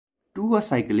To a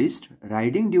cyclist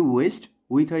riding due west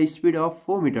with a speed of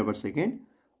 4 meters per second,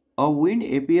 a wind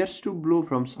appears to blow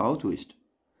from southwest.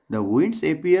 The wind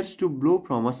appears to blow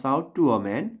from a south to a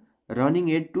man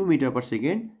running at 2 meters per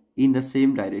second in the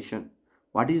same direction.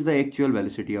 What is the actual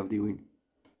velocity of the wind?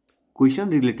 Question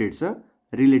related छ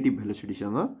relative velocity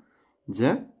सँग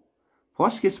जहाँ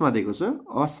first केसमा दिएको छ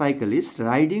a cyclist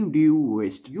riding due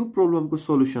West. यो प्रब्लमको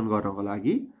solution गर्नको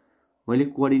लागि मैले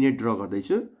कोअर्डिनेट ड्रा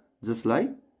गर्दैछु जसलाई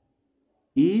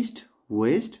east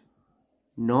west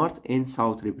north and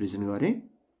south represent गरे।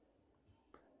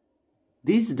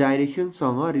 दिस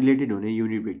डाइरेक्सनसँग रिलेटेड हुने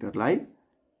unit भेक्टरलाई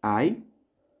I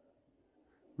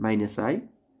minus I,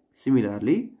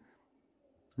 similarly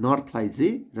नर्थलाई जे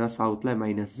र साउथलाई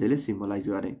माइनस जे ले सिम्बलाइज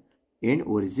गरे एन्ड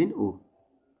ओरिजिन ओ।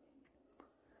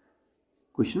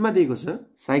 क्वेशनमा दिएको छ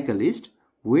साइक्लिस्ट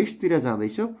वेस्टतिर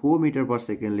जाँदैछ 4 मिटर पर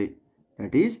सेकेन्डले,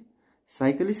 दैट इज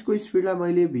साइक्लिस्टको स्पिडलाई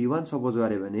मैले v1 सपोज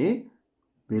गरे भने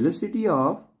भेलोसिटी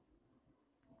अफ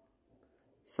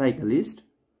साइक्लिस्ट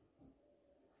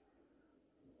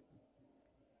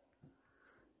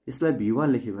यसलाई v1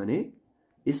 लेखे भने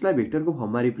यसलाई भेक्टरको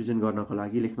फर्ममा रिप्रेजेन्ट गर्नको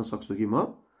लागि लेख्न सक्छु कि म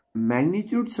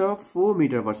म्याग्निट्युड छ 4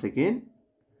 metre per second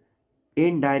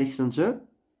and direction छ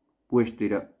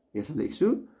वेस्टतिर। यसलाई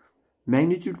लेख्छु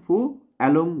magnitude 4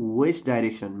 along west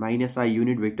direction minus I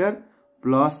unit vector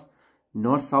plus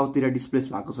north south तिर डिस्प्लेस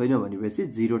भएको छैन भनेपछि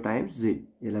 0 टाइम्स j।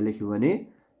 यसलाई लेख्यो भने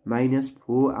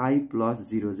 -4i plus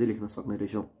 0j लेख्न सक्ने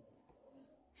रहेछौं।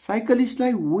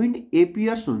 साइक्लिस्टलाई विन्ड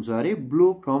एपियर्स हुन्छ अरे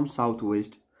blow from south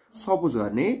west. Suppose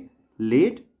गर्ने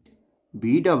late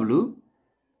vw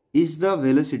is the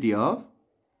velocity of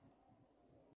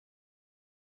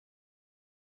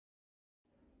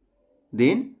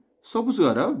then suppose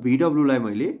गर vw लाई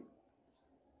मैले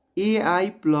ai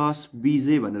plus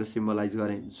bj भनेर सिम्बलाइज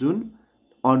गरे जुन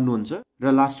अननोन छ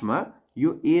र लास्टमा यो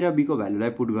a र b को भ्यालुलाई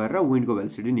पुट गरेर विन्डको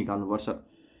भेलोसिटी निकाल्नु पर्छ।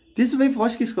 त्यसैले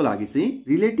फर्स्ट केसको लागि चाहिँ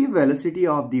relative velocity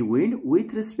of the wind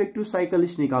with respect to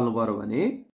cyclist निकाल्नु पर्यो भने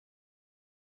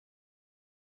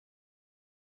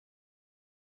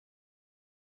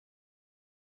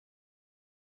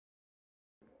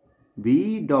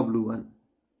vw1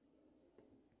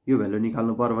 यो भ्यालु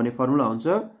निकाल्नु पर्यो भने फर्मुला हुन्छ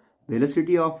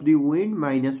velocity of the wind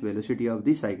minus velocity of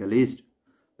the cyclist.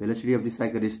 Velocity of the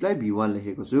साइक्लिस्टलाई v1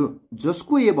 लेखेको छु।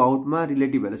 जसको एबाउटमा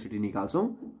रिलेटिभ भेलोसिटी निकाल्छौं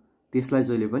त्यसलाई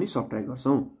जहिले पनि सबट्र्याक्ट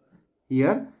गर्छौं।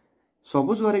 हियर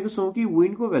सपोज गरेको छौं कि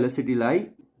विन्डको भेलोसिटीलाई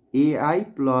ai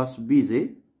plus bj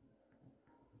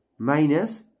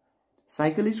minus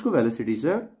साइक्लिस्टको velocity छ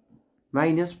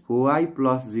 -4i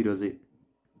plus 0j।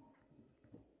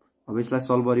 अब यसलाई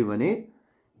सल्भ गर्यो भने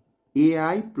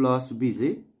ai plus bj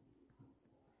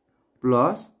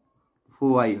plus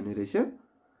 4i हुने रहेछ।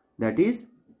 दैट इज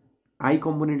i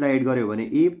कम्पोनेन्टलाई एड गर्यो भने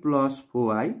a plus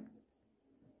 4i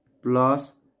plus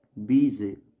bj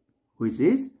which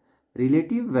is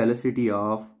relative velocity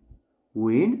of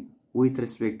wind with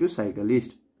respect to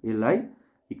cyclist। यसलाई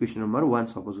इक्वेसन नम्बर 1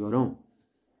 सपोज गरौं।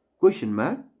 क्वेशनमा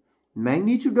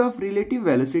magnitude of relative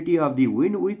velocity of the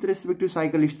wind with respect to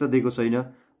cyclist त दिएको छैन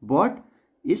but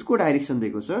यसको direction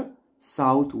दिएको छ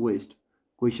south west.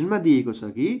 क्वेशनमा दिएको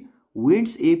छ कि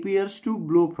winds appears to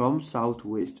blow from south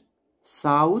west।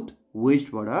 South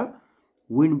वेस्टबाट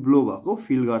wind blow भएको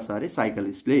फिल गर्छ अरे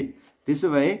साइक्लिस्टले। त्यसो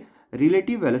भए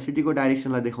रिलेटिभ भेलोसिटीको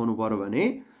डाइरेक्सनलाई देखाउनु पर्यो भने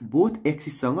बोथ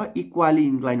एक्सिससँग इक्वाली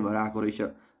इन्क्लाइन भएर आएको रहेछ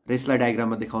र यसलाई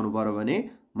डायग्राममा देखाउनु पर्यो भने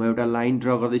म एउटा लाइन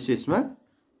ड्रा गर्दैछु। यसमा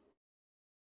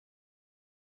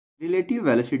relative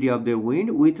velocity of the wind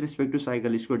with respect to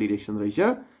साइक्लिस्टको direction रहेछ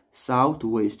साउथ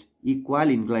वेस्ट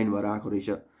इक्वल इन्क्लाइन भएर आएको रहेछ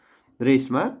र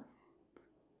यसमा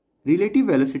रिलेटिभ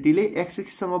भेलोसिटीले एक्स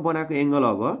एक्सिससँग बनाएको एंगल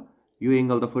अब यो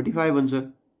एंगल त 45 हुन्छ।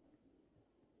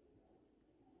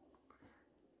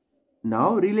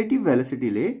 नाउ रिलेटिभ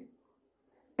भेलोसिटीले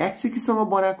एक्स एक्सिससँग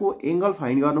बनाएको एंगल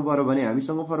फाइन्ड गर्नु पर्यो भने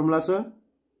हामीसँग फर्मुला छ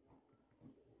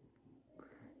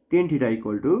tan theta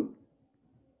equal to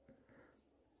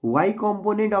y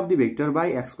component of the vector by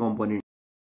x component।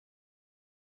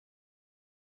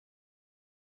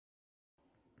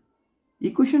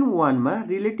 Equation 1 मा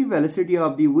relative velocity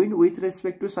of the wind with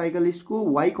respect to cyclist को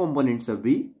y कम्पोनेन्ट छ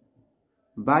b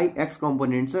बाई x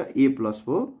कम्पोनेन्ट छ a plus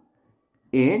 4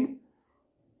 and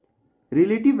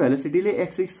relative भेलोसिटीले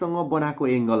x axis सँग बनाएको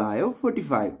angle आयो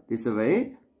 45। त्यसो भए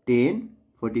tan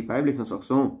 45 लेख्न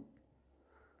सक्छौं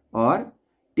और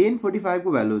tan 45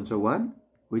 को भ्यालु हुन्छ 1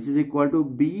 which is equal to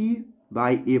b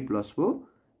by a plus 4।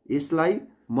 यसलाई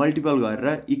मल्टिपल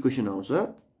गरेर इक्वेसन आउँछ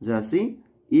जहाँ चाहिँ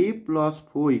a plus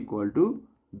 4 equal to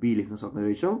b लेख्न सक्ने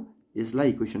रहेछौं। यसलाई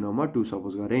इक्वेसन नम्बर 2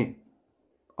 सपोज गरे।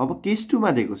 अब केस 2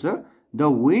 मा दिएको छ the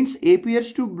winds appears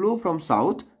to blow from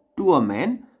south to a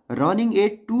man running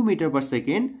at 2 meter per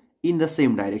second in the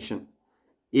same direction.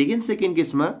 Again second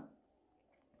केसमा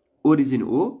origin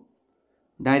oh,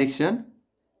 direction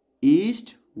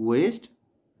east west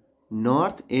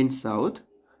north and south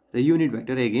र unit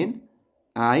vector again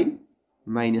I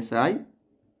minus I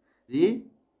J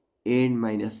and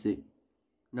minus J.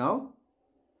 Now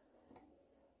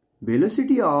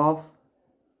velocity of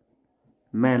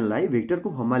man लाई vector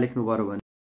को फर्ममा लेख्नु पर्यो भने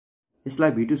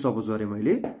यसलाई v2 suppose गरे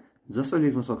मैले जसले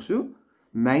लेख्न सक्छु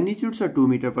म्याग्निट्युड छ 2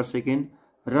 मिटर पर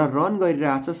सेकेन्ड र रन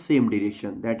गरिरहेको छ same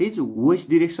direction that is West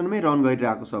डाइरेक्सनमै run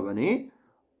गरिरहेको छ भने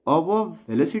अब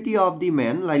भेलोसिटी अफ द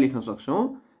म्यान लाई लेख्न सक्छौं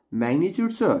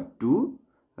म्याग्निट्युड छ 2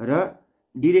 र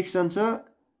डाइरेक्सन छ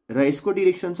र यसको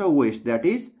डाइरेक्सन छ West that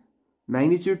is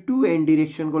magnitude 2 and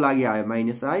direction को लागि आयो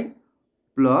minus I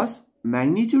plus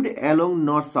magnitude along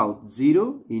north south 0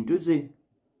 into J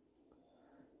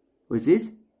which is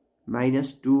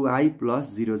minus 2I plus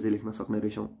 0J लेख्न सक्ने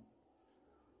रहेछौं।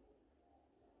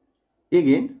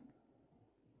 Again,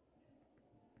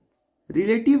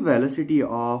 relative velocity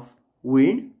of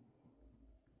wind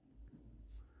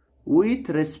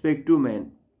with respect to man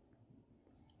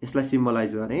यसलाई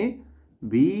symbolize गरे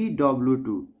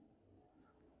VW2।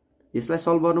 यसलाई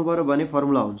solve गर्नु पर्यो भने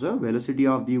फर्मुला हुन्छ velocity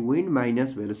of the wind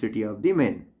minus velocity of the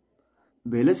man.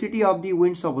 Velocity of the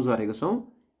wind suppose गरेको छौं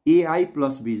AI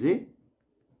plus BJ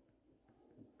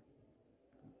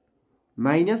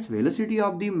minus velocity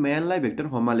of the मैन लाई भेक्टर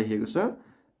फर्ममा लेखेको छ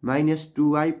माइनस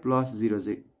 2I प्लस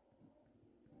 0J।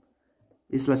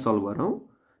 यसलाई सल्भ गरौं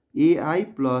AI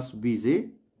plus BJ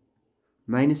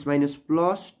minus minus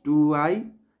plus 2I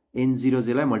an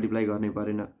 0J लाई multiply गर्ने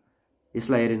परेन।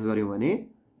 यसलाई अरेन्ज गर्यौं भने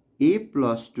A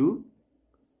plus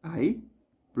 2I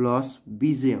plus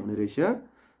BJ आउने रहेछ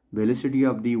velocity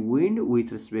of the wind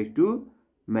with respect to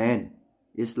मैन।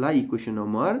 यसलाई इक्वेसन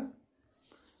नम्बर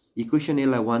इक्वेसन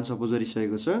यसलाई 1 सपोज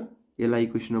गरिसकेको छ यसलाई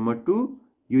इक्वेसन नम्बर 2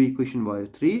 यो इक्वेसन भयो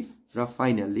 3 र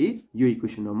फाइनली यो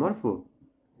इक्वेसन नम्बर 4।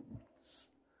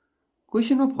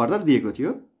 क्वेशनमा फर्दर दिएको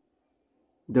थियो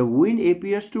the wind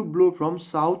appears to blow from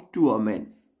south to a man.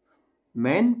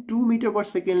 Man 2 metre per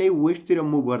सेकेन्डले West तिर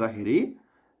मुभ गर्दाखेरि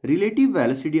relative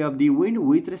velocity of the wind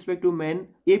with respect to man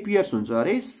appears हुन्छ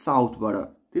अरे साउथबाट।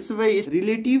 त्यसोभए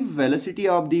relative velocity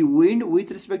of the wind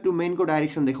with respect to मैन को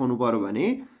direction देखाउनु पर्यो भने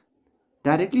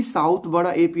directly साउथबाट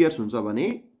appears हुन्छ भने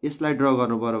यसलाई ड्रा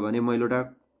गर्नु पर्यो भने मैले एउटा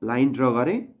लाइन ड्रा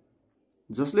गरे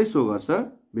जसले सो गर्छ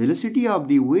velocity of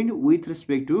the wind with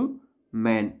respect to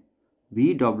man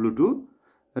VW2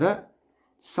 र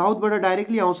साउथबाट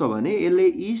डाइरेक्टली आउँछ भने यसले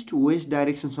ईस्ट वेस्ट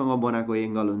डाइरेक्सनसँग बनाएको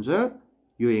एंगल हुन्छ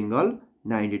यो एंगल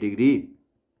 90 डिग्री।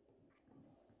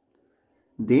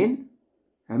 देन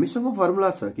हामीसँग फर्मुला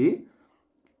छ कि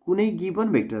कुनै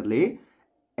गिवन भेक्टरले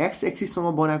एक्स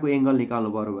एक्सिससँग बनाएको एंगल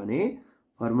निकाल्नु पर्यो भने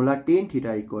formula tan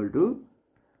theta equal to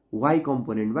y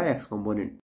component bye x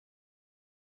component.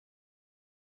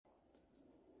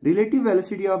 Relative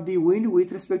velocity of the wind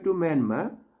with respect to मैन मा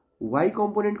y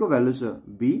कंपोनेंट को भ्यालु छ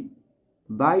b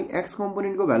बाई x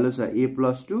कंपोनेंट को भ्यालु छ a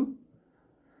प्लस 2।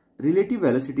 रिलेटिभ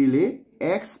भेलोसिटी ले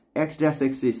x x dash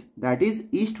axis that is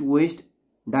east west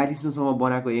direction सँग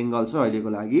बनाएको angle छ अहिलेको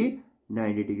लागि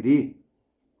 90 डिग्री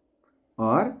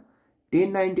और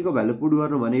tan 90 को भ्यालु पुट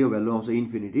गर्नु भने यो भ्यालु आउँछ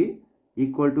infinity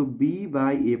equal to b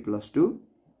by a plus 2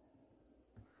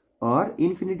 और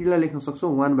इन्फिनिटी लाई लेख्न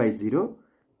सक्छौं 1/0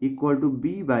 equal to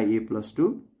b by a plus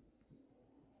 2।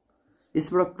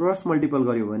 यसबाट क्रस मल्टिपल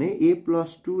गर्यो भने a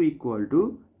प्लस 2 इक्वल टु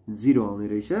 0 आउने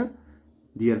रहेछ।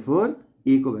 देयरफोर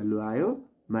a को भ्यालु आयो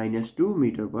 -2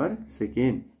 मिटर पर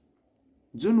सेकेन्ड।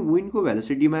 जुन विन्ड को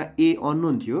भेलोसिटीमा a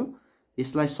अननोन थियो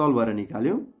यसलाई सल्भ गरेर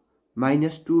निकाल्यौं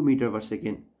 -2 metre per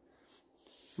second.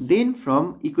 Then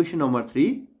from equation number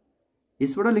 3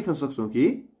 यसबाट लेख्न सक्छौं कि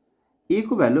a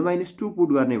को भ्यालु -2 पुट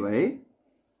गर्ने भए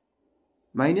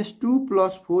 -2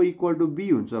 प्लस 4 इक्वल टु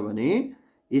b हुन्छ भने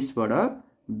यसबाट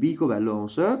b को भ्यालु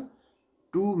आउँछ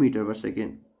 2 मिटर पर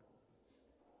सेकेन्ड।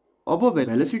 अब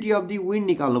भेलोसिटी अफ द विन्ड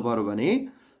निकाल्नु पर्यो भने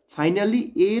फाइनली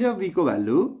a र b को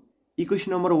भ्यालु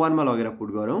इक्वेसन नम्बर 1 मा लगेर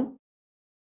पुट गरौं।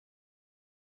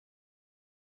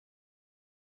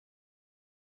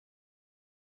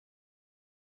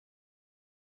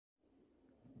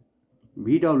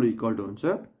 VW इक्वल टु हुन्छ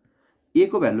a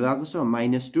को भ्यालु आएको छ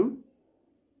 -2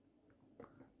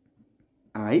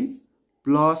 I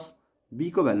प्लस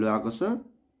b को भ्यालु आएको छ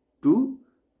 2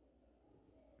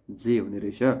 J हुने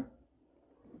रहेछ।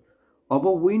 अब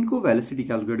विन्ड को भेलोसिटी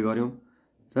क्याल्कुलेट गर्यौं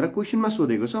तर क्वेशनमा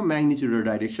सोधेको छ म्याग्निट्युड र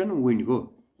डाइरेक्सन विन्ड को।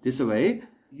 त्यसो भए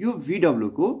यो VW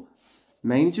को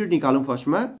म्याग्निट्युड निकालौं।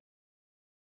 फर्स्टमा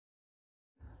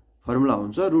फर्मुला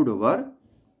हुन्छ root over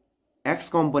x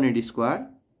component square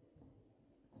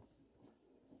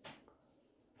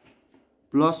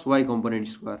plus y component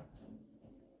square.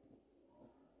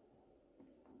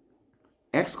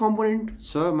 x component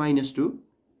छ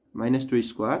 -2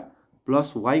 स्क्वायर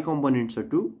प्लस y कम्पोनेन्ट छ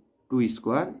 2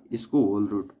 स्क्वायर, यसको होल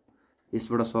रुट।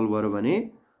 यसबाट सल्भ गर्यो भने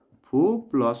 4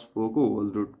 + 4 को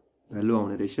होल रुट भ्यालु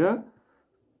आउने रहेछ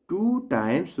 2 ×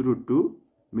 √2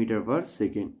 m/s।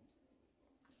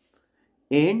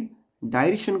 एन्ड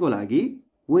डाइरेक्सन को लागि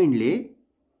विन्डले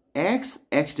x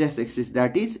dash axis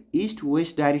that is east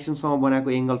west direction सम्म बनाएको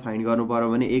एंगल फाइन्ड गर्नु पर्यो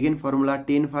भने again formula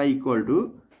tan phi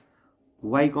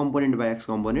 = y component by x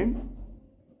component.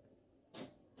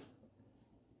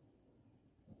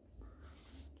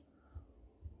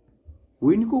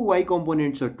 Wind को y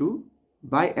कम्पोनेन्ट छ 2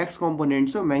 बाइ x कम्पोनेन्ट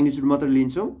छ म्याग्निट्युड मात्र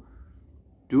लिन्छौं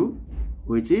 2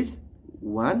 व्हिच इज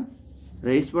 1 र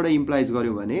यसबाट इम्प्लाइज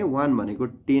गर्यो भने 1 भनेको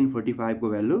tan 45 को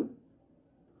भ्यालु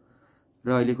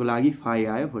र अहिलेको लागि phi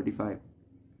आयो 45।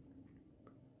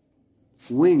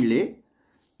 विन्डले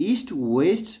ईस्ट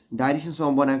वेस्ट डाइरेक्सन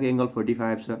सम्म बनाएको एंगल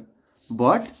 45 छ,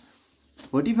 बट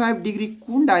 45 डिग्री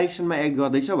कुन डाइरेक्सनमा एक्ट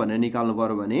गर्दैछ भनेर निकाल्नु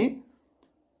पर्यो भने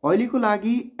अहिलेको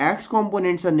लागि x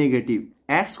कम्पोनेन्ट छ नेगेटिभ।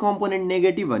 x कम्पोनेन्ट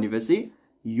नेगेटिभ भनेपछि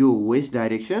यो वेस्ट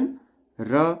डाइरेक्सन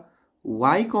र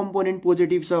y कम्पोनेन्ट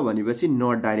पोजिटिभ छ भनेपछि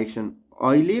नर्थ डाइरेक्सन।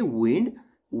 अहिले विन्ड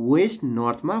वेस्ट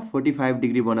नर्थमा 45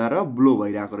 डिग्री बनाएर ब्लो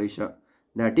भइरहेको रहेछ।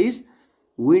 दैट इज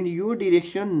विन्ड यो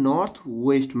डाइरेक्सन नर्थ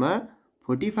वेस्टमा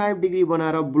 45 डिग्री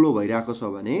बनाएर ब्लो भइरहेको छ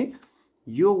भने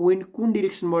यो विन्ड कुन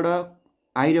डाइरेक्सनबाट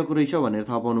आइरहेको रहेछ भनेर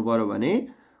थाहा पाउनु पर्यो भने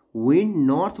विन्ड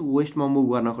नर्थ वेस्टमा मुभ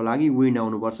गर्नको लागि विन्ड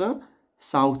आउनुपर्छ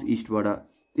साउथ ईस्टबाट।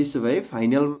 त्यसो भए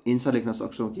फाइनल एन्सर लेख्न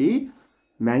सक्छौं कि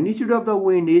magnitude of the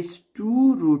wind is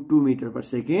 2√2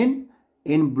 m/s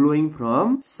and blowing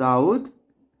from south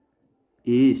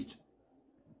east।